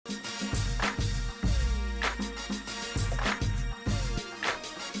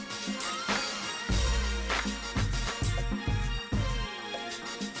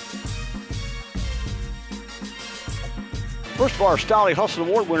First of all, our Stolly Hustle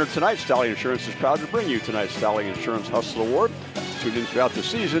Award winner tonight, Stolly Insurance is proud to bring you tonight's Stolly Insurance Hustle Award. Tune in throughout the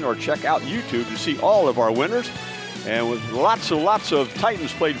season or check out YouTube to see all of our winners. And with lots of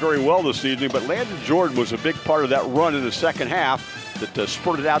Titans played very well this evening, but Landon Jordan was a big part of that run in the second half that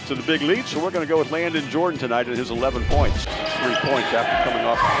spurted out to the big lead. So we're going to go with Landon Jordan tonight at his 11 points. 3 points after coming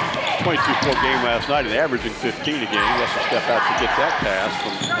off a 22-point game last night and averaging 15 a game. He has to step out to get that pass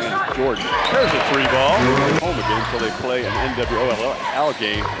from Landon Jordan. There's a 3-ball. Home again until they play an NWOL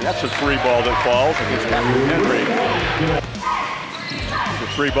game. And that's a 3-ball that falls against Patrick Henry. The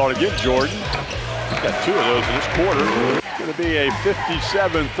 3-ball to get Jordan. He's got 2 of those in this quarter. It's going to be a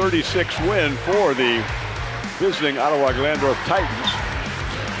 57-36 win for the visiting Ottawa-Glandorf Titans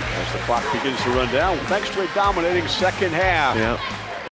as the clock begins to run down thanks to a dominating second half. Yeah.